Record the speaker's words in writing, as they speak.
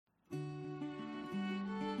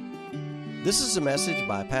This is a message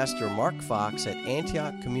by Pastor Mark Fox at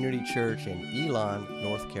Antioch Community Church in Elon,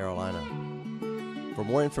 North Carolina. For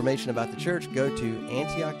more information about the church, go to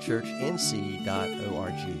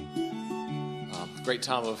antiochchurchnc.org. Great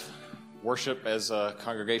time of worship as a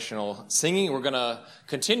congregational singing. We're going to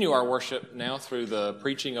continue our worship now through the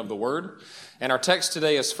preaching of the Word. And our text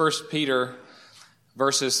today is 1 Peter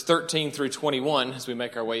verses 13 through 21 as we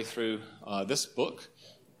make our way through this book.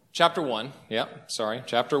 Chapter 1,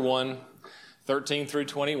 chapter 1, 13 through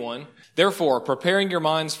 21. Therefore, preparing your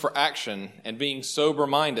minds for action and being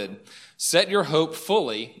sober-minded, set your hope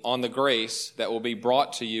fully on the grace that will be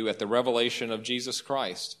brought to you at the revelation of Jesus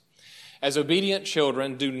Christ. As obedient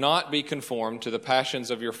children, do not be conformed to the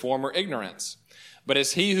passions of your former ignorance, but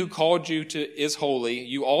as he who called you is holy,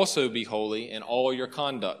 you also be holy in all your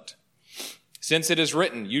conduct. Since it is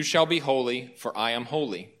written, you shall be holy, for I am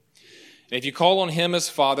holy. And if you call on him as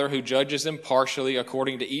Father who judges impartially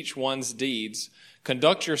according to each one's deeds,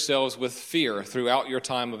 conduct yourselves with fear throughout your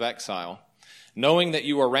time of exile, knowing that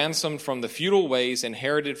you are ransomed from the futile ways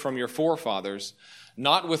inherited from your forefathers,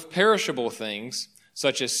 not with perishable things,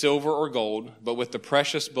 such as silver or gold, but with the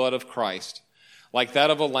precious blood of Christ, like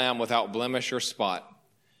that of a lamb without blemish or spot.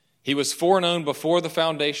 He was foreknown before the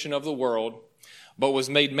foundation of the world, but was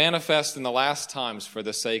made manifest in the last times for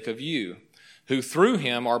the sake of you, who through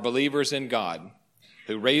him are believers in God,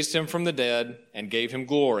 who raised him from the dead and gave him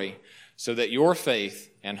glory, so that your faith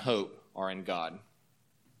and hope are in God.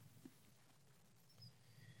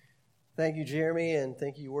 Thank you, Jeremy, and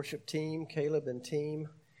thank you, worship team, Caleb and team.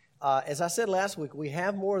 As I said last week, we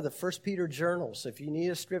have more of the 1 Peter journal. So if you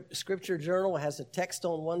need a scripture journal, it has a text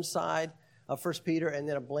on one side of 1 Peter and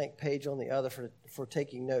then a blank page on the other for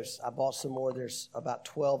taking notes. I bought some more. There's about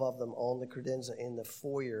 12 of them on the credenza in the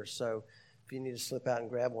foyer. So if you need to slip out and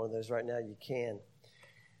grab one of those right now, you can.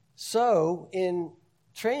 So in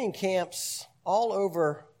training camps all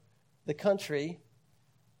over the country,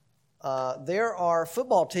 there are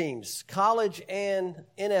football teams, college and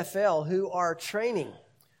NFL, who are training.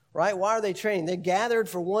 Right? Why are they training? They're gathered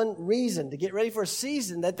for one reason, to get ready for a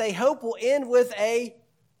season that they hope will end with a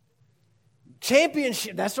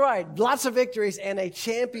championship. That's right. Lots of victories and a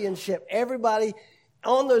championship. Everybody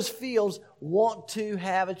on those fields want to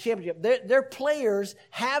have a championship. Their players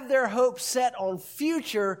have their hopes set on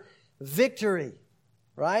future victory.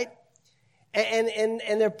 Right?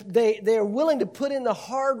 And they're willing to put in the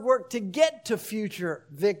hard work to get to future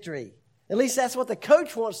victory. At least that's what the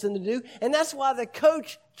coach wants them to do. And that's why the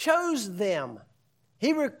coach chose them.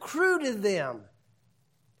 He recruited them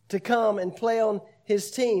to come and play on his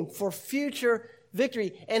team for future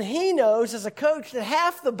victory. And he knows as a coach that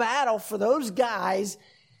half the battle for those guys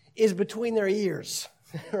is between their ears,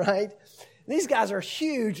 right? These guys are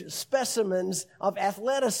huge specimens of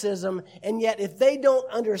athleticism, and yet if they don't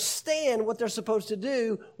understand what they're supposed to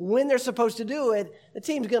do, when they're supposed to do it, the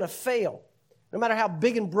team's going to fail. No matter how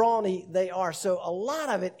big and brawny they are. So a lot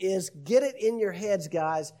of it is get it in your heads,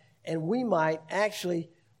 guys, and we might actually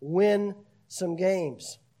win some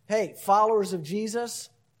games. Hey, followers of Jesus,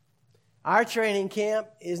 our training camp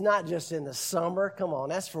is not just in the summer. Come on,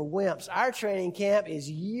 that's for wimps. Our training camp is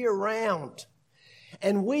year-round.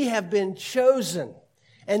 And we have been chosen.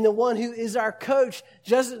 And the one who is our coach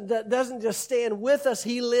doesn't just stand with us,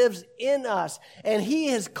 he lives in us. And he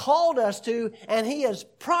has called us to, and he has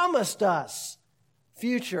promised us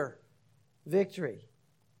future victory.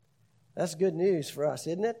 That's good news for us,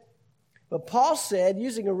 isn't it? But Paul said,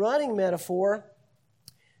 using a running metaphor,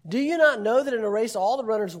 do you not know that in a race all the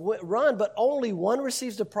runners run, but only one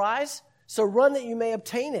receives the prize? So run that you may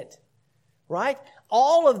obtain it. Right?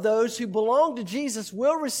 All of those who belong to Jesus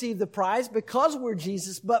will receive the prize because we're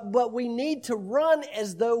Jesus, but we need to run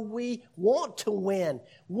as though we want to win.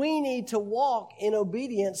 We need to walk in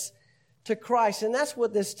obedience to Christ. And that's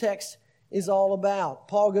what this text is all about.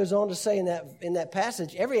 Paul goes on to say in that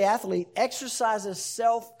passage, every athlete exercises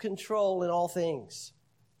self-control in all things.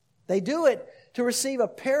 They do it to receive a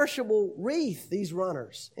perishable wreath, these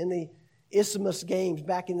runners, in the Isthmus Games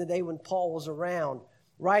back in the day when Paul was around.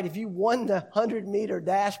 Right? If you won the 100-meter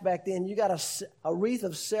dash back then, you got a wreath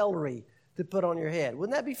of celery to put on your head.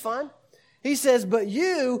 Wouldn't that be fun? He says, but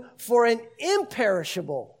you for an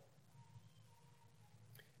imperishable.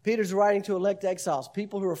 Peter's writing to elect exiles,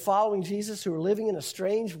 people who are following Jesus, who are living in a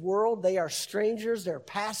strange world. They are strangers. They're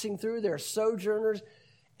passing through. They're sojourners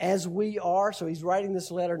as we are. So he's writing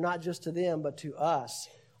this letter not just to them, but to us,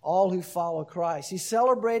 all who follow Christ. He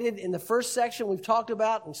celebrated in the first section we've talked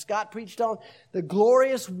about, and Scott preached on, the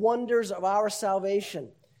glorious wonders of our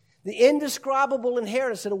salvation, the indescribable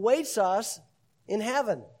inheritance that awaits us in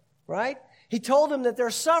heaven, right? He told them that their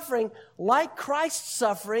suffering, like Christ's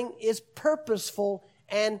suffering, is purposeful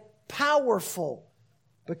and powerful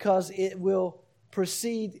because it will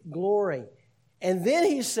precede glory. And then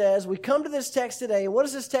he says, we come to this text today, and what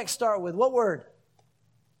does this text start with? What word?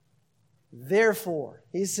 Therefore.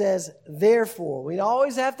 He says, therefore. We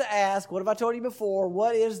always have to ask, what have I told you before?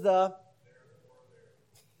 What is the...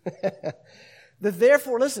 the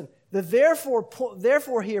therefore, listen, the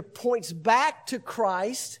therefore here points back to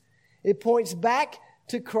Christ. It points back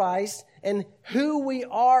to Christ and who we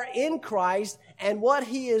are in Christ and what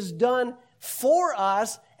He has done for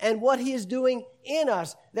us and what He is doing in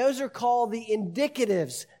us. Those are called the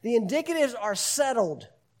indicatives. The indicatives are settled.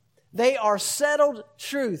 They are settled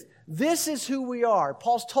truth. This is who we are.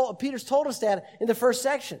 Peter's told us that in the first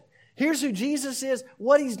section. Here's who Jesus is,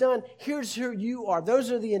 what He's done. Here's who you are. Those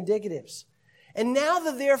are the indicatives. And now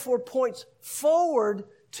the therefore points forward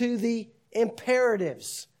to the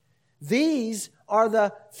imperatives. These are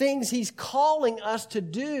the things He's calling us to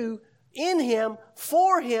do in Him,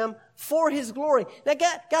 for His glory. Now,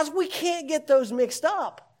 guys, we can't get those mixed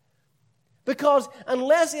up. Because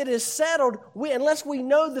unless it is settled, unless we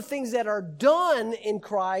know the things that are done in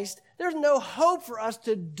Christ, there's no hope for us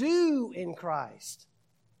to do in Christ.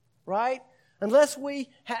 Right? Unless we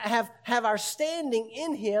have our standing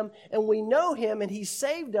in Him and we know Him and He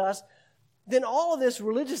saved us, then all of this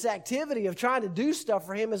religious activity of trying to do stuff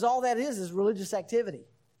for Him is all that is religious activity.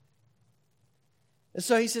 And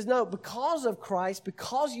so he says, no, because of Christ,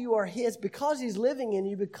 because you are His, because He's living in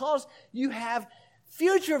you, because you have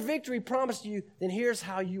future victory promised to you, then here's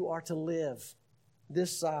how you are to live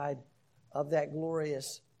this side of that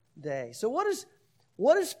glorious day. So what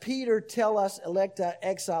does Peter tell us elect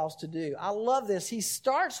exiles to do? I love this. He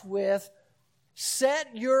starts with,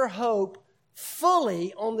 set your hope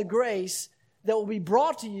fully on the grace that will be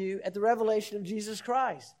brought to you at the revelation of Jesus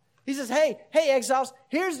Christ. He says, hey exiles,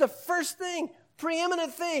 here's the first thing,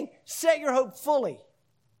 preeminent thing. Set your hope fully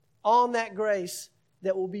on that grace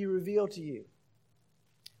that will be revealed to you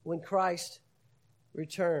when Christ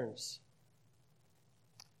returns.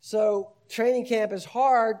 So training camp is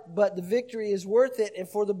hard, but the victory is worth it. And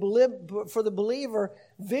for the believer,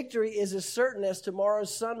 victory is as certain as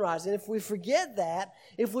tomorrow's sunrise. And if we forget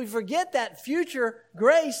that future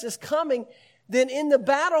grace is coming, then in the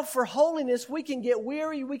battle for holiness, we can get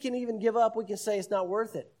weary. We can even give up. We can say it's not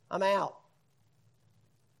worth it. I'm out.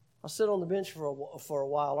 I'll sit on the bench for a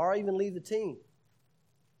while, or even leave the team.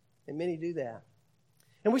 And many do that.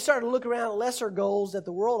 And we start to look around at lesser goals that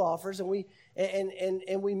the world offers, and we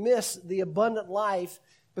miss the abundant life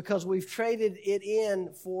because we've traded it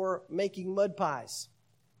in for making mud pies.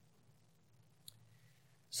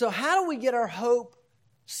 So how do we get our hope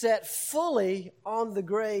set fully on the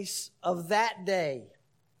grace of that day?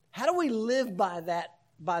 How do we live by that,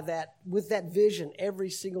 with that vision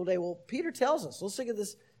every single day? Well, Peter tells us. Let's look at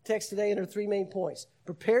this text today, and there are 3 main points.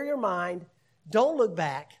 Prepare your mind. Don't look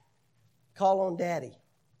back. Call on Daddy.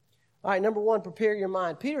 All right, number 1, prepare your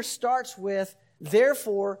mind. Peter starts with,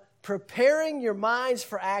 therefore, preparing your minds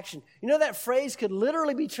for action. You know, that phrase could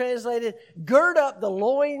literally be translated, gird up the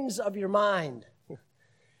loins of your mind.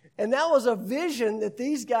 And that was a vision that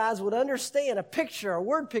these guys would understand, a picture, a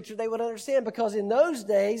word picture they would understand, because in those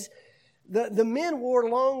days, the men wore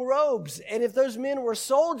long robes. And if those men were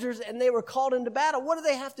soldiers and they were called into battle, what did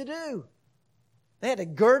they have to do? They had to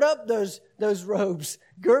gird up those robes,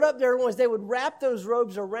 gird up their loins. They would wrap those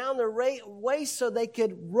robes around their waist so they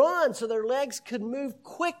could run, so their legs could move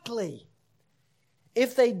quickly.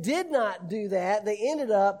 If they did not do that, they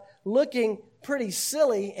ended up looking pretty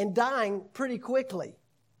silly and dying pretty quickly.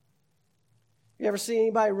 You ever see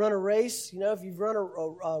anybody run a race? You know, if you've run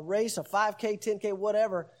a race, a 5K, 10K,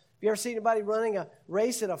 whatever, you ever see anybody running a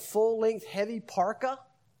race in a full-length heavy parka?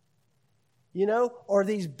 You know, or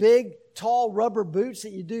these big, tall rubber boots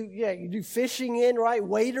that you do fishing in, right?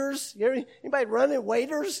 Waders. Anybody running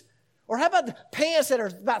waders? Or how about the pants that are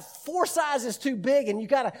about 4 sizes too big and you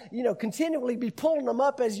got to, continually be pulling them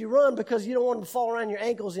up as you run because you don't want them to fall around your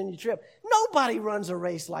ankles and you trip. Nobody runs a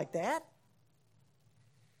race like that.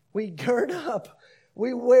 We gird up.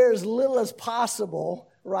 We wear as little as possible,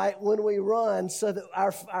 right, when we run so that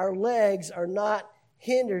our legs are not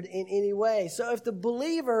hindered in any way. So if the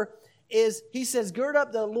believer he says, gird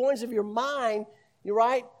up the loins of your mind, you're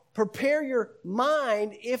right? Prepare your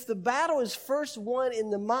mind. If the battle is first won in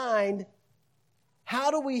the mind,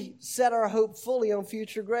 how do we set our hope fully on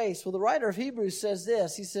future grace? Well, the writer of Hebrews says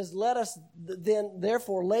this. He says, let us then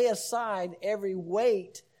therefore lay aside every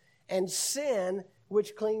weight and sin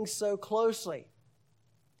which clings so closely.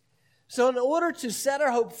 So in order to set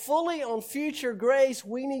our hope fully on future grace,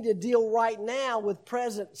 we need to deal right now with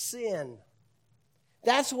present sin.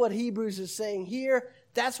 That's what Hebrews is saying here.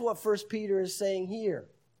 That's what 1 Peter is saying here.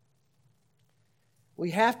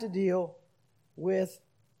 We have to deal with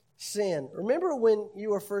sin. Remember when you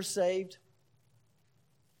were first saved?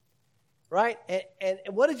 Right? And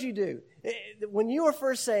what did you do? When you were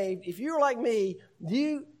first saved, if you were like me,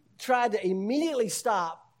 you tried to immediately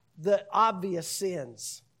stop the obvious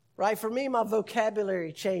sins. Right? For me, my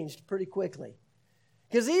vocabulary changed pretty quickly.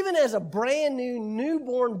 Because even as a brand new,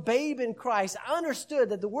 newborn babe in Christ, I understood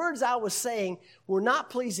that the words I was saying were not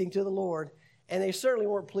pleasing to the Lord, and they certainly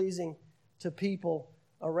weren't pleasing to people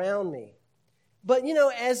around me. But,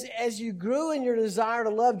 as you grew in your desire to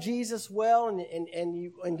love Jesus well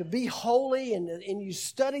and to be holy and you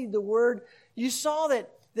studied the Word, you saw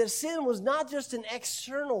that sin was not just an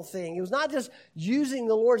external thing. It was not just using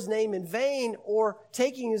the Lord's name in vain or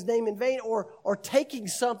taking His name in vain or taking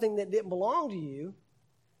something that didn't belong to you.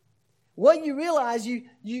 What you realize,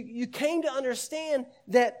 you came to understand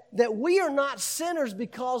that we are not sinners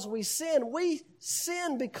because we sin. We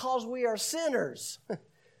sin because we are sinners.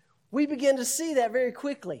 We begin to see that very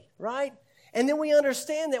quickly, right? And then we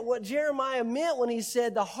understand that what Jeremiah meant when he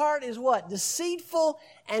said the heart is what? Deceitful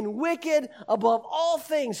and wicked above all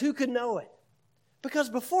things. Who could know it? Because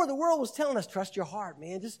before the world was telling us, trust your heart,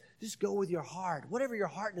 man. Just go with your heart. Whatever your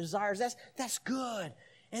heart desires, that's good.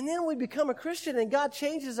 And then we become a Christian and God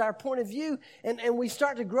changes our point of view and we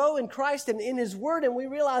start to grow in Christ and in His Word and we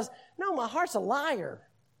realize, no, my heart's a liar.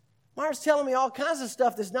 My heart's telling me all kinds of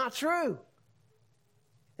stuff that's not true.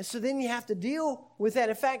 And so then you have to deal with that.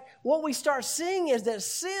 In fact, what we start seeing is that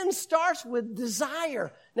sin starts with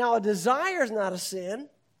desire. Now, a desire is not a sin,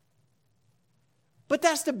 but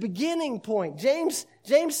that's the beginning point. James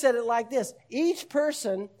said it like this: each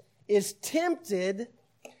person is tempted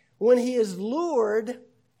when he is lured,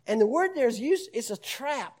 and the word there is used, it's a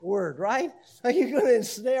trap word, right? Like you're going to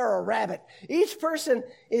ensnare a rabbit. Each person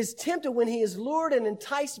is tempted when he is lured and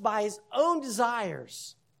enticed by his own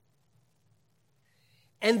desires.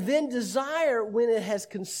 And then desire, when it has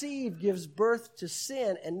conceived, gives birth to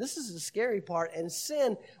sin. And this is the scary part. And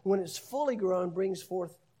sin, when it's fully grown, brings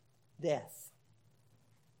forth death.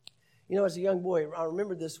 As a young boy, I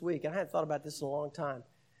remember this week, and I hadn't thought about this in a long time.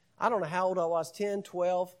 I don't know how old I was, 10,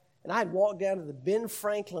 12, and I had walked down to the Ben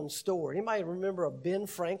Franklin store. Anybody remember a Ben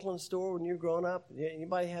Franklin store when you were growing up?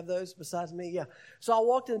 Anybody have those besides me? Yeah. So I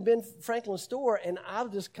walked in the Ben Franklin store, and I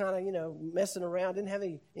was just kind of, messing around. Didn't have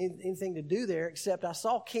anything to do there, except I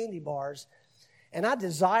saw candy bars, and I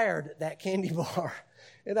desired that candy bar,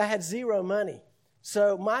 and I had zero money.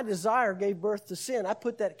 So my desire gave birth to sin. I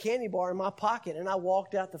put that candy bar in my pocket, and I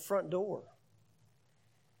walked out the front door.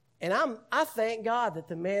 And I thank God that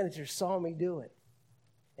the manager saw me do it.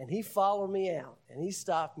 And he followed me out, and he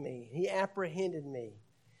stopped me. He apprehended me.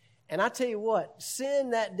 And I tell you what,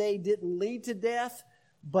 sin that day didn't lead to death,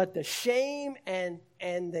 but the shame and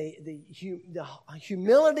the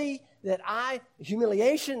humiliation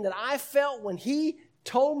that I felt when he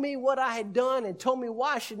told me what I had done and told me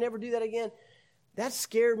why I should never do that again, that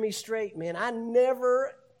scared me straight, man. I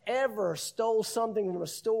never, ever stole something from a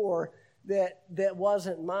store that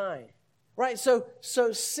wasn't mine. Right? So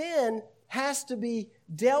sin has to be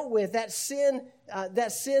dealt with. That sin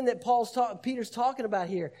that Peter's talking about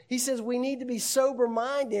here. He says we need to be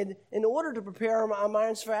sober-minded in order to prepare our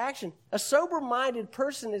minds for action. A sober-minded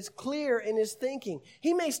person is clear in his thinking.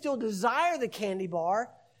 He may still desire the candy bar,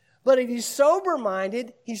 but if he's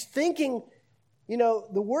sober-minded, he's thinking, the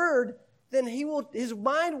Word, then his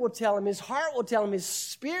mind will tell him, his heart will tell him, his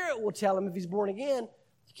spirit will tell him if he's born again,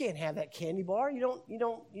 you can't have that candy bar. You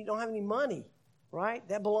don't have any money, right?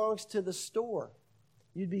 That belongs to the store.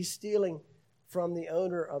 You'd be stealing from the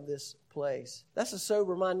owner of this place. That's a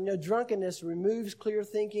sober mind. Drunkenness removes clear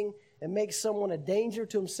thinking and makes someone a danger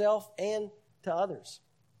to himself and to others.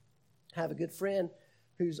 I have a good friend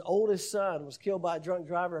whose oldest son was killed by a drunk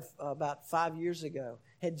driver about 5 years ago.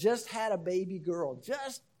 Had just had a baby girl,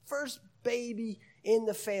 just first baby in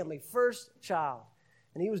the family, first child.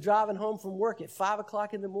 And he was driving home from work at 5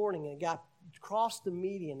 o'clock in the morning and crossed the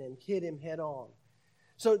median and hit him head on.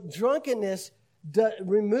 So drunkenness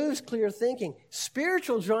removes clear thinking.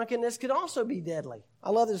 Spiritual drunkenness could also be deadly. I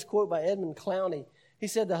love this quote by Edmund Clowney. He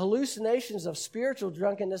said, the hallucinations of spiritual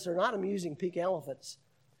drunkenness are not amusing pink elephants,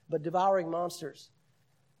 but devouring monsters.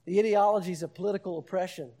 The ideologies of political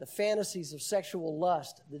oppression, the fantasies of sexual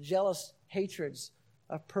lust, the jealous hatreds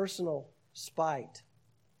of personal spite.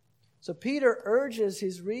 So Peter urges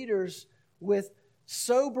his readers with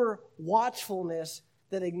sober watchfulness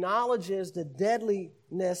that acknowledges the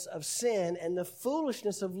deadliness of sin and the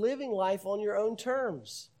foolishness of living life on your own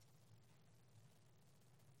terms.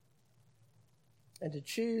 And to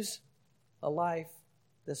choose a life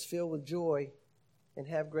that's filled with joy and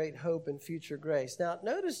have great hope in future grace. Now,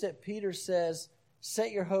 notice that Peter says,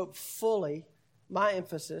 set your hope fully, my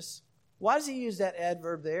emphasis. Why does he use that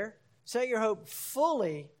adverb there? Set your hope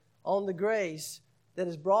fully on the grace that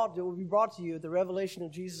will be brought to you at the revelation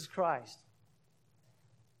of Jesus Christ.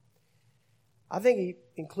 I think he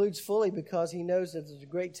includes fully because he knows that there's a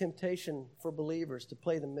great temptation for believers to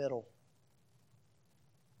play the middle.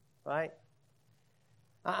 Right?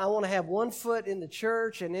 I want to have one foot in the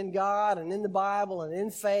church and in God and in the Bible and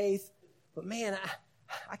in faith. But man,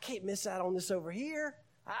 I can't miss out on this over here.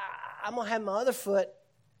 I'm going to have my other foot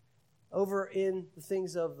over in the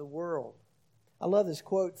things of the world. I love this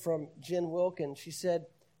quote from Jen Wilkin. She said,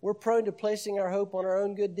 we're prone to placing our hope on our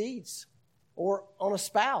own good deeds, or on a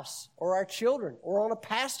spouse, or our children, or on a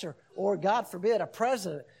pastor, or, God forbid, a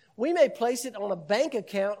president. We may place it on a bank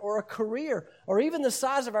account or a career or even the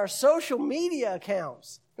size of our social media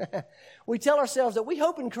accounts. We tell ourselves that we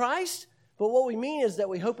hope in Christ, but what we mean is that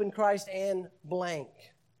we hope in Christ and blank.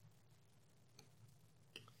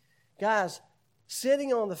 Guys,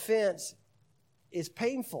 sitting on the fence is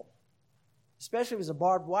painful, especially if it's a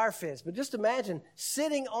barbed wire fence. But just imagine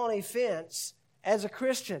sitting on a fence as a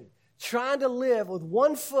Christian, trying to live with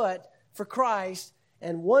one foot for Christ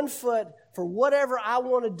and one foot for whatever I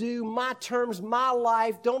want to do, my terms, my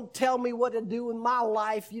life. Don't tell me what to do with my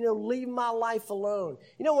life. Leave my life alone.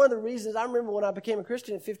 One of the reasons, I remember when I became a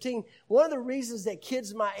Christian at 15, one of the reasons that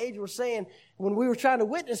kids my age were saying when we were trying to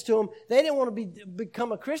witness to them, they didn't want to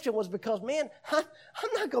become a Christian was because, man, I'm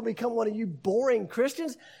not going to become one of you boring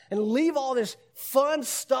Christians and leave all this fun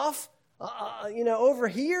stuff, over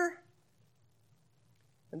here.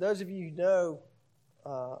 And those of you who know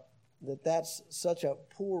that's such a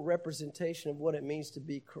poor representation of what it means to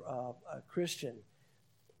be a Christian,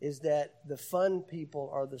 is that the fun people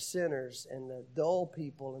are the sinners and the dull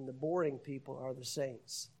people and the boring people are the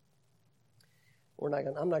saints. I'm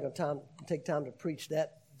not going to take time to preach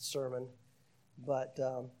that sermon, but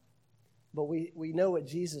we know what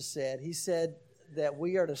Jesus said. He said that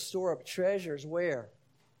we are to store up treasures where?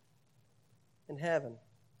 In heaven.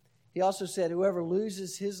 He also said, whoever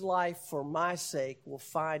loses his life for my sake will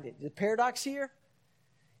find it. The paradox here?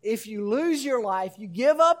 If you lose your life, you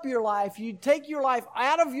give up your life, you take your life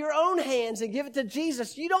out of your own hands and give it to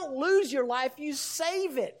Jesus, you don't lose your life, you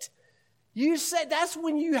save it. That's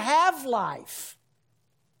when you have life.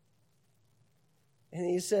 And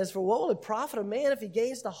he says, for what will it profit a man if he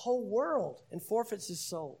gains the whole world and forfeits his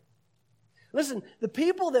soul? Listen, the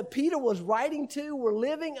people that Peter was writing to were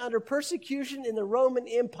living under persecution in the Roman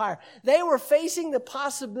Empire. They were facing the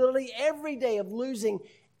possibility every day of losing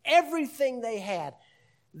everything they had.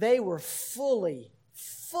 They were fully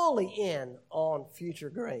in on future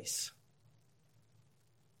grace.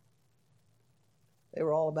 They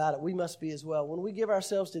were all about it. We must be as well. When we give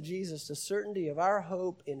ourselves to Jesus, the certainty of our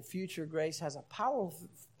hope in future grace has a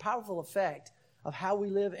powerful effect of how we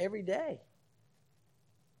live every day.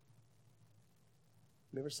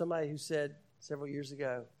 Remember somebody who said several years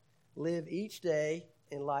ago, live each day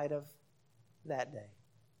in light of that day.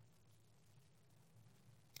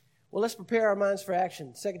 Well, let's prepare our minds for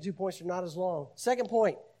action. Second 2 points are not as long. Second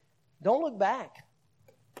point, don't look back.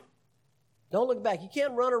 Don't look back. You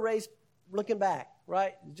can't run a race looking back,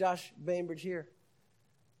 right? Josh Bainbridge here.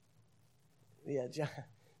 Yeah,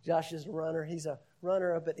 Josh is a runner. He's a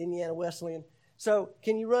runner up at Indiana Wesleyan. So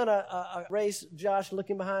can you run a race, Josh,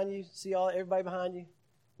 looking behind you? See everybody behind you?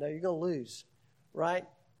 No, you're going to lose, right?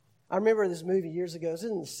 I remember this movie years ago. It was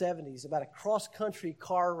in the 70s about a cross-country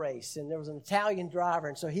car race, and there was an Italian driver,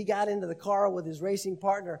 and so he got into the car with his racing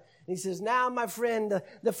partner, and he says, now, my friend,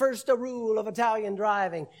 the first rule of Italian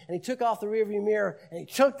driving, and he took off the rearview mirror, and he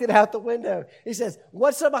chucked it out the window. He says,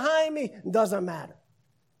 what's behind me? Doesn't matter.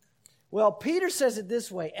 Well, Peter says it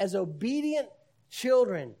this way, as obedient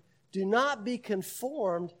children, do not be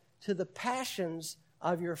conformed to the passions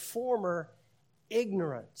of your former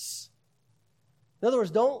ignorance. In other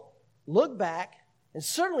words, don't look back and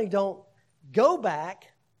certainly don't go back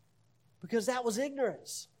because that was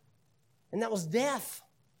ignorance and that was death,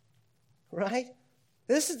 right?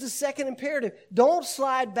 This is the second imperative. Don't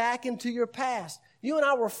slide back into your past. You and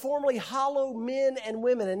I were formerly hollow men and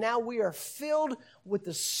women, and now we are filled with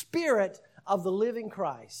the Spirit of the living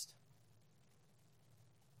Christ.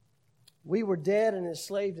 We were dead and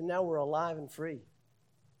enslaved, and now we're alive and free.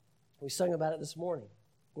 We sung about it this morning.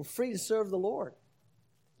 We're free to serve the Lord.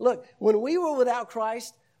 Look, when we were without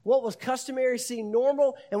Christ, what was customary seemed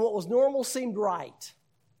normal, and what was normal seemed right.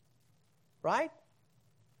 Right?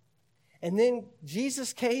 And then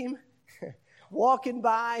Jesus came walking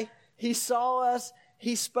by. He saw us.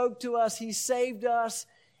 He spoke to us. He saved us.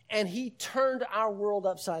 and He turned our world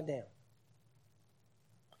upside down.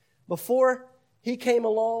 Before He came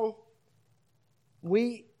along,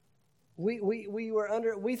 we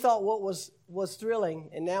thought what was thrilling,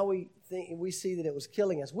 and now we see that it was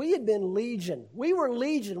killing us. We had been legion. We were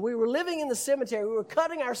legion. We were living in the cemetery. We were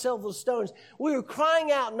cutting ourselves with stones. We were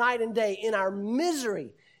crying out night and day in our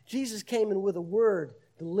misery. Jesus came in with a word,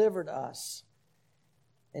 delivered us,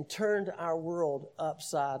 and turned our world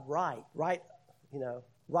upside right.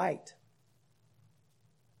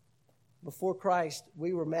 Before Christ,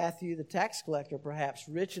 we were Matthew the tax collector, perhaps,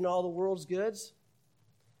 rich in all the world's goods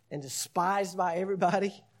and despised by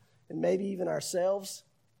everybody and maybe even ourselves.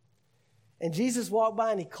 And Jesus walked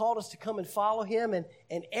by and He called us to come and follow Him,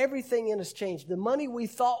 and everything in us changed. The money we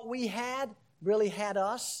thought we had really had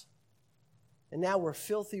us, and now we're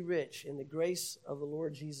filthy rich in the grace of the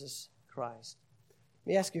Lord Jesus Christ.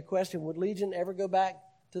 Let me ask you a question. Would Legion ever go back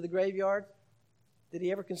to the graveyard? Did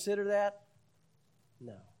he ever consider that?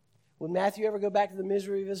 No. Would Matthew ever go back to the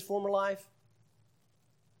misery of his former life?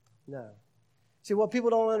 No. See, what people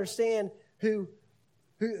don't understand who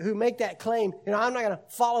make that claim, I'm not going to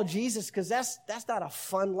follow Jesus because that's not a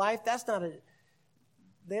fun life. They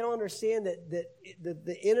don't understand that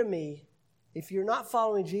the enemy, if you're not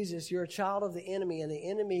following Jesus, you're a child of the enemy. And the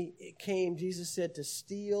enemy came, Jesus said, to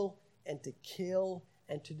steal and to kill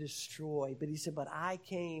and to destroy. But He said, but I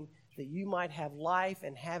came that you might have life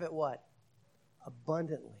and have it what?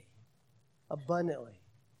 Abundantly. Abundantly.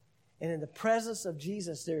 And in the presence of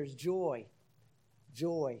Jesus, there's joy.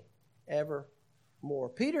 Joy evermore.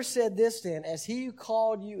 Peter said this then, as He who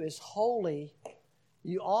called you is holy,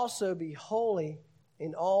 you also be holy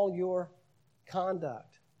in all your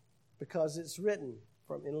conduct. Because it's written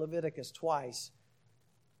in Leviticus twice,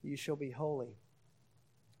 you shall be holy.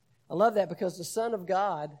 I love that because the Son of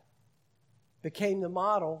God became the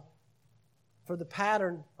model for the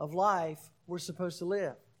pattern of life we're supposed to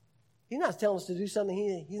live. He's not telling us to do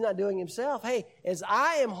something He's not doing Himself. Hey, as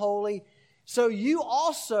I am holy, so you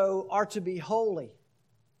also are to be holy.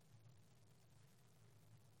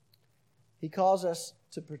 He tells us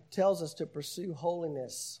to pursue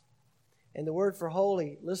holiness. And the word for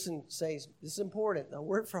holy, listen, says, this is important. The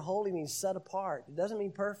word for holy means set apart. It doesn't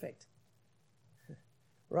mean perfect.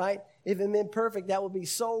 Right? If it meant perfect, that would be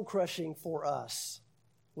soul-crushing for us,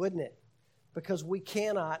 wouldn't it? Because we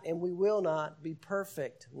cannot and we will not be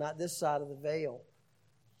perfect, not this side of the veil.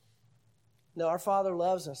 No, our Father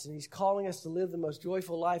loves us, and He's calling us to live the most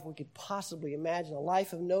joyful life we could possibly imagine, a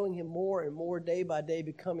life of knowing Him more and more day by day,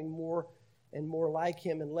 becoming more and more like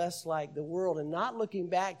Him and less like the world, and not looking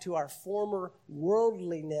back to our former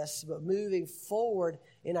worldliness, but moving forward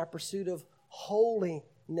in our pursuit of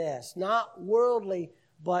holiness. Not worldly,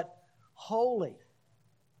 but holy.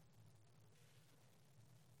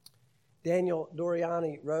 Daniel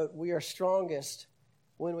Doriani wrote, "We are strongest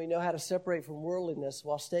when we know how to separate from worldliness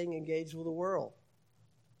while staying engaged with the world."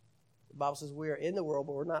 The Bible says we are in the world,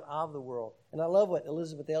 but we're not of the world. And I love what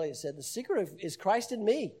Elizabeth Elliot said. The secret is Christ in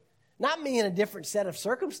me, not me in a different set of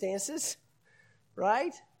circumstances,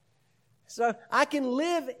 right? So I can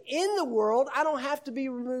live in the world. I don't have to be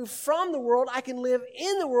removed from the world. I can live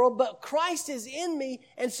in the world, but Christ is in me.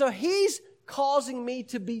 And so He's causing me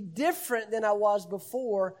to be different than I was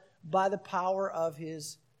before by the power of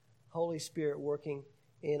His Holy Spirit working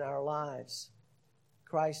in our lives.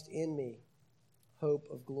 Christ in me, hope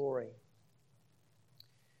of glory.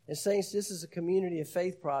 And saints, this is a community of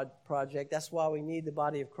faith project. That's why we need the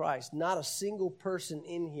body of Christ. Not a single person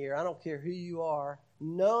in here, I don't care who you are,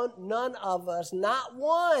 none of us, not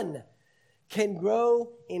one, can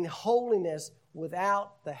grow in holiness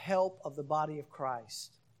without the help of the body of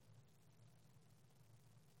Christ.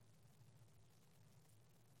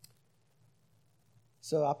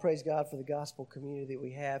 So I praise God for the gospel community that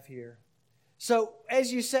we have here. So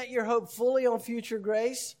as you set your hope fully on future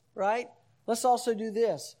grace, right, let's also do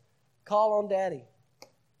this. Call on Daddy.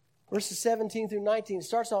 Verses 17 through 19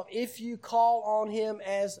 starts off, if you call on Him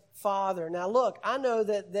as Father. Now look, I know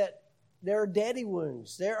that there are daddy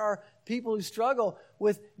wounds. There are people who struggle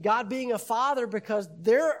with God being a father because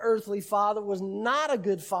their earthly father was not a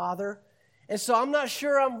good father. And so I'm not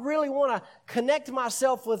sure I really want to connect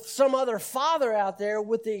myself with some other father out there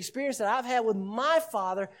with the experience that I've had with my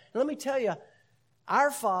Father. And let me tell you,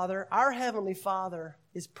 our Father, our Heavenly Father,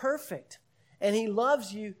 is perfect. And He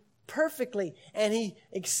loves you perfectly. And He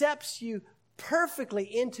accepts you perfectly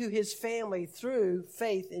into His family through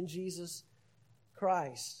faith in Jesus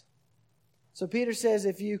Christ. So Peter says,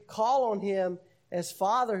 if you call on Him as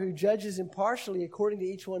Father who judges impartially according to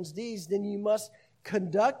each one's deeds, then you must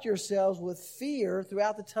conduct yourselves with fear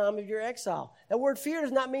throughout the time of your exile. That word fear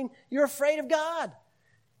does not mean you're afraid of God.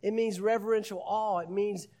 It means reverential awe. It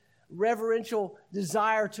means reverential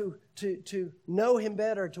desire to know Him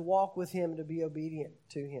better, to walk with Him, to be obedient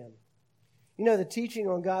to Him. You know, the teaching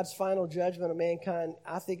on God's final judgment of mankind,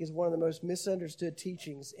 I think, is one of the most misunderstood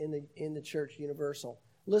teachings in the church universal.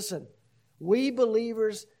 Listen, we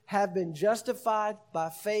believers have been justified by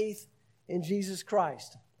faith in Jesus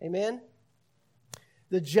Christ. Amen?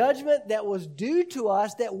 The judgment that was due to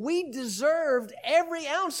us, that we deserved, every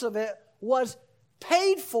ounce of it, was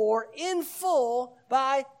paid for in full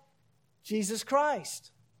by Jesus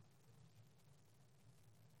Christ.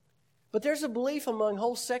 But there's a belief among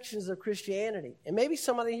whole sections of Christianity, and maybe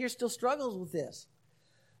somebody here still struggles with this,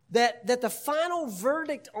 that the final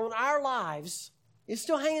verdict on our lives is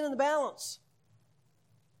still hanging in the balance.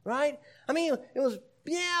 Right? I mean, it was,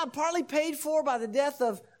 partly paid for by the death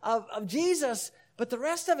of Jesus, but the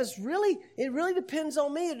rest of it really depends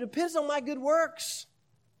on me. It depends on my good works.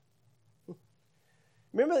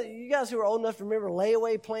 Remember, you guys who are old enough to remember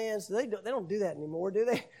layaway plans? They don't do that anymore, do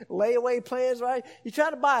they? Layaway plans, right? You try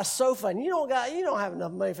to buy a sofa, and you don't have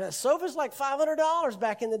enough money for that. Sofa's like $500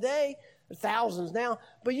 back in the day, thousands now.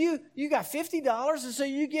 But you got $50, and so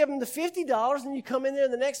you give them the $50, and you come in there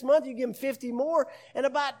the next month, you give them 50 more, and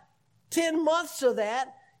about 10 months of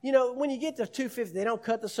that, you know, when you get to $250, they don't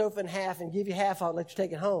cut the sofa in half and give you half out and let you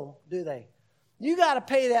take it home, do they? You got to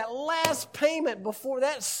pay that last payment before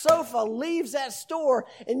that sofa leaves that store,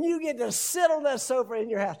 and you get to sit on that sofa in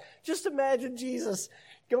your house. Just imagine Jesus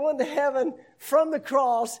going to heaven from the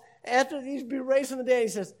cross after he's been raised from the dead. He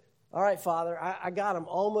says, all right, Father, I got him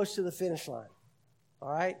almost to the finish line. All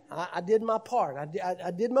right? I did my part.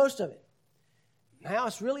 I did most of it. Now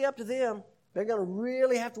it's really up to them. They're going to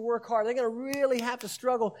really have to work hard. They're going to really have to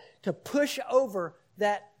struggle to push over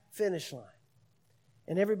that finish line.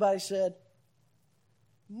 And everybody said,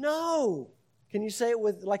 no. Can you say it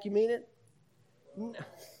with like you mean it? No.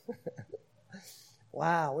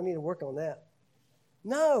 Wow, we need to work on that.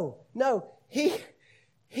 No.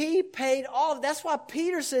 He paid all. That's why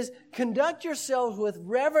Peter says, conduct yourselves with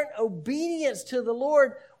reverent obedience to the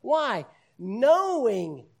Lord. Why?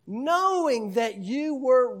 Knowing that you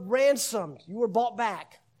were ransomed. You were bought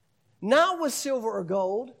back. Not with silver or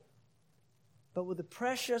gold, but with the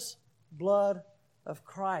precious blood of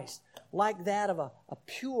Christ, like that of a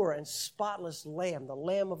pure and spotless lamb, the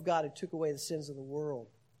Lamb of God who took away the sins of the world.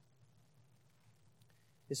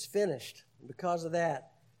 It's finished. And because of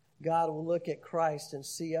that, God will look at Christ and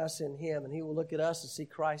see us in Him, and He will look at us and see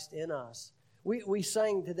Christ in us. We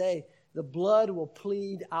sang today, the blood will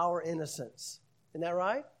plead our innocence. Isn't that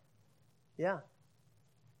right? Yeah.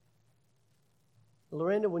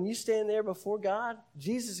 Lorinda, when you stand there before God,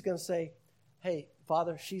 Jesus is going to say, hey,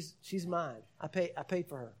 Father, she's mine. I paid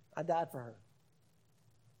for her. I died for her.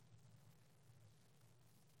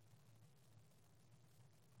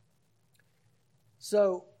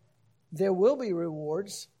 So there will be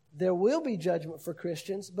rewards. There will be judgment for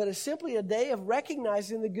Christians, but it's simply a day of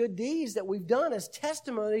recognizing the good deeds that we've done as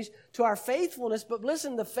testimonies to our faithfulness. But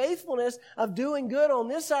listen, the faithfulness of doing good on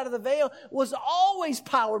this side of the veil was always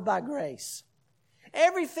powered by grace.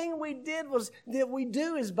 Everything we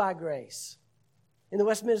do is by grace. In the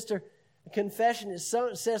Westminster Confession, it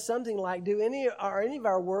says something like, do any of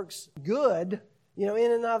our works good, in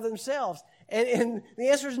and of themselves? And the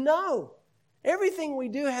answer is no. Everything we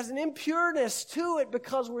do has an impureness to it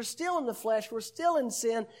because we're still in the flesh, we're still in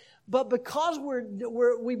sin, but because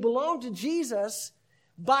we belong to Jesus,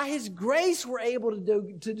 by His grace we're able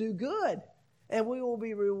to do good, and we will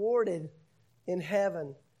be rewarded in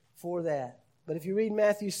heaven for that. But if you read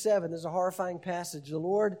Matthew 7, there's a horrifying passage.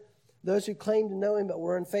 Those who claim to know Him but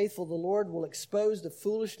were unfaithful, the Lord will expose the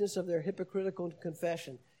foolishness of their hypocritical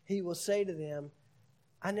confession. He will say to them,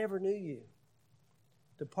 I never knew you.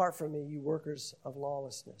 Depart from me, you workers of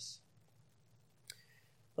lawlessness.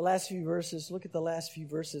 The last few verses, look at the last few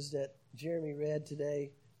verses that Jeremy read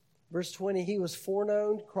today. Verse 20,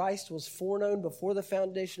 Christ was foreknown before the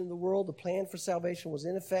foundation of the world. The plan for salvation was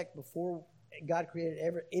in effect before God created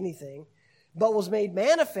anything, but was made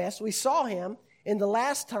manifest. We saw Him in the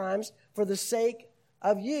last times for the sake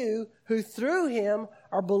of you who through Him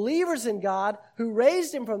are believers in God, who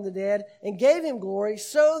raised Him from the dead and gave Him glory,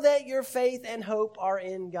 so that your faith and hope are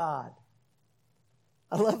in God.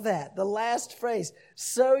 I love that. The last phrase,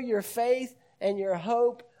 so your faith and your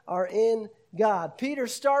hope are in God. Peter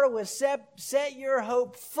started with set your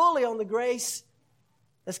hope fully on the grace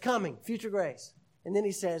that's coming, future grace. And then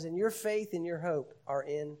he says, and your faith and your hope are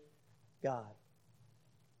in God.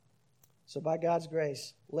 So by God's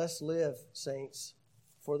grace, let's live, saints,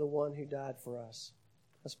 for the one who died for us.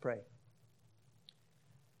 Let's pray.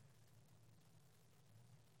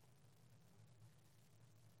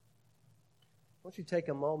 don't you take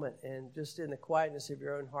a moment and just in the quietness of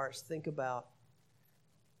your own hearts, think about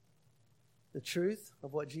the truth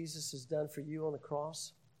of what Jesus has done for you on the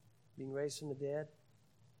cross, being raised from the dead.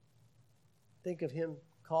 Think of him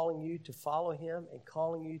calling you to follow him and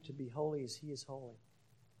calling you to be holy as he is holy.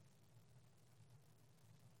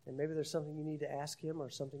 And maybe there's something you need to ask him or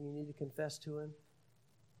something you need to confess to him.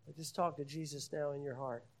 But just talk to Jesus now in your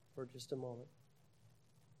heart for just a moment.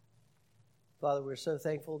 Father, we're so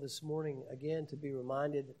thankful this morning again to be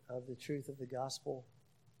reminded of the truth of the gospel,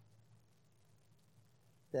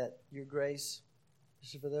 that your grace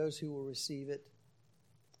is for those who will receive it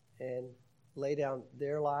and lay down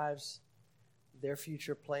their lives, their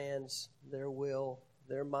future plans, their will,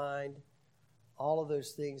 their mind, all of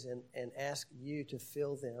those things, and ask you to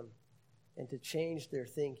fill them and to change their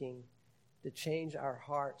thinking, to change our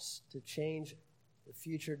hearts, to change the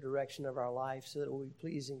future direction of our life so that it will be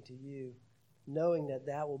pleasing to you, knowing that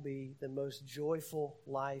that will be the most joyful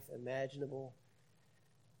life imaginable,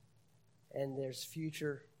 and there's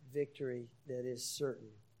future victory that is certain.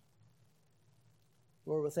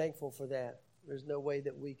 Lord, we're thankful for that. There's no way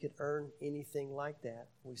that we could earn anything like that.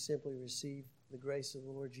 We simply receive the grace of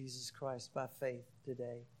the Lord Jesus Christ by faith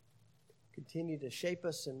today. Continue to shape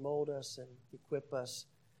us and mold us and equip us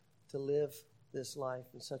to live this life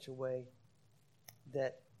in such a way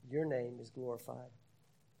that your name is glorified.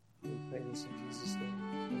 We pray this in Jesus'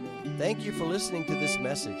 name. Amen. Thank you for listening to this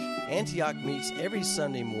message. Antioch meets every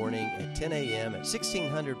Sunday morning at 10 a.m. at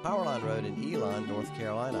 1600 Powerline Road in Elon, North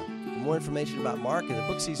Carolina. For more information about Mark and the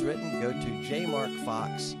books he's written, go to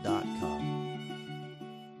jmarkfox.com.